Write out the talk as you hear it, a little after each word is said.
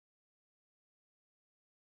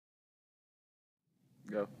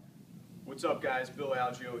Go. What's up, guys? Bill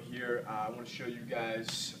Algeo here. I want to show you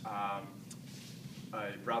guys a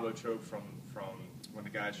Brabo Choke from when the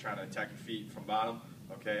guy's trying to attack your feet from bottom.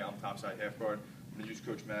 Okay, I'm topside half guard. I'm going to use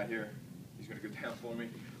Coach Matt here. He's going to go down for me.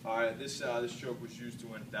 All right, this choke was used to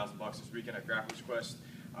win $1,000 this weekend at Grappler's Quest.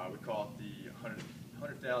 We call it the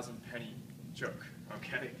 100,000 penny choke.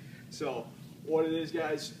 Okay, so what it is,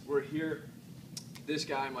 guys, we're here. This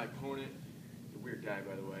guy, my opponent, a weird guy,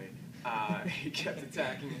 by the way. He kept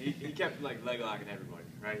attacking. He kept like leg locking everybody,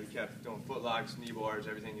 right? He kept doing foot locks, knee bars,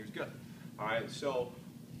 everything. He was good. All right. So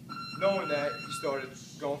knowing that, he started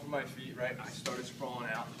going for my feet, right? I started sprawling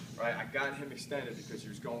out, right? I got him extended because he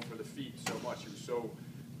was going for the feet so much. He was so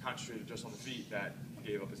concentrated just on the feet that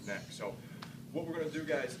he gave up his neck. So what we're gonna do,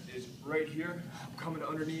 guys, is right here, I'm coming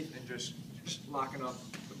underneath and just locking up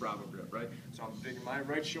the Brabo grip, right? So I'm digging my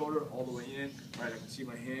right shoulder all the way in, right? I can see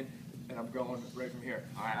my hand. And I'm going right from here.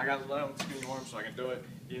 All right, I got a long skinny arm so I can do it.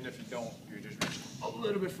 Even if you don't, you're just reaching a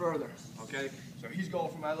little bit further, okay? So he's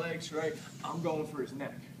going for my legs, right? I'm going for his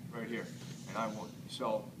neck right here, and I won.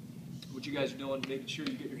 So what you guys are doing, making sure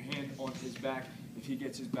you get your hand on his back. If he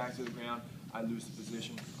gets his back to the ground, I lose the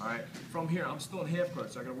position, all right? From here, I'm still in half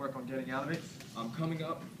guard, so I gotta work on getting out of it. I'm coming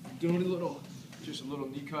up, doing just a little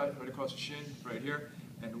knee cut right across the shin, right here.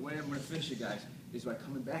 And the way I'm gonna finish it, guys, is by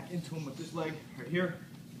coming back into him with this leg right here,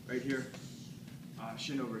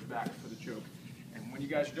 shin over his back for the choke. And when you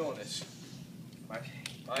guys are doing this, my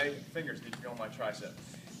fingers need to be on my tricep,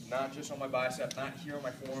 not just on my bicep, not here on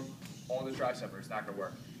my forearm, on the tricep, or it's not gonna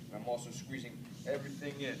work. And I'm also squeezing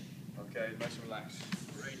everything in, okay, nice and relaxed.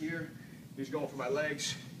 Right here, he's going for my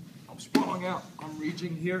legs. I'm sprawling out, I'm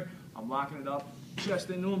reaching here, I'm locking it up, chest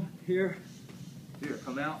into him, here,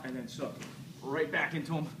 come out, and then so, right back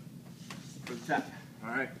into him for the tap, all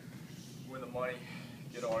right? Win the money.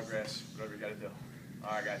 Get autographs, whatever you got to do.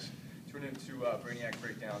 All right, guys. Tune into Brainiac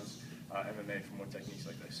Breakdowns MMA for more techniques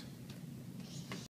like this.